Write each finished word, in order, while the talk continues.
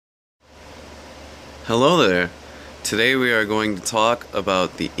Hello there. Today we are going to talk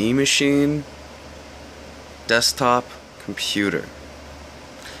about the eMachine desktop computer.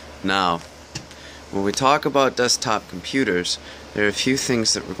 Now, when we talk about desktop computers, there are a few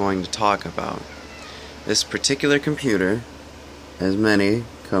things that we're going to talk about. This particular computer, as many,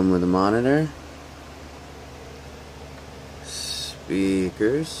 come with a monitor,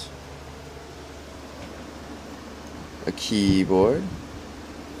 speakers, a keyboard,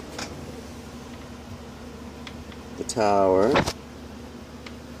 the tower,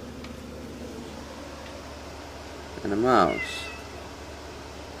 and a mouse.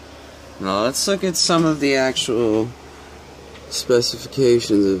 Now let's look at some of the actual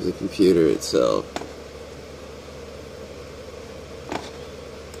specifications of the computer itself.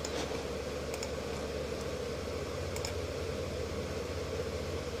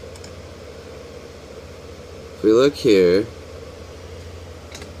 If we look here,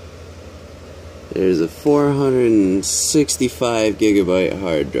 there's a 465 gigabyte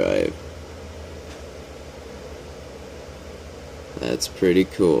hard drive. That's pretty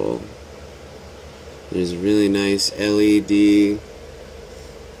cool. There's a really nice LED,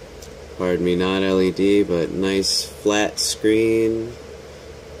 pardon me, not LED, but nice flat screen,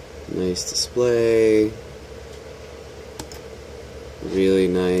 nice display, really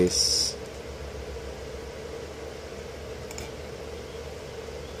nice.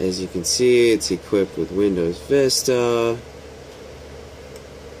 As you can see, it's equipped with Windows Vista.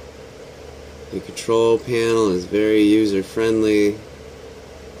 The control panel is very user-friendly.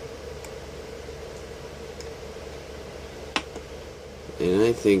 And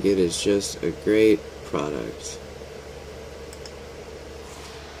I think it is just a great product.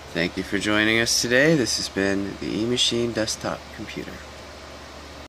 Thank you for joining us today. This has been the eMachine desktop computer.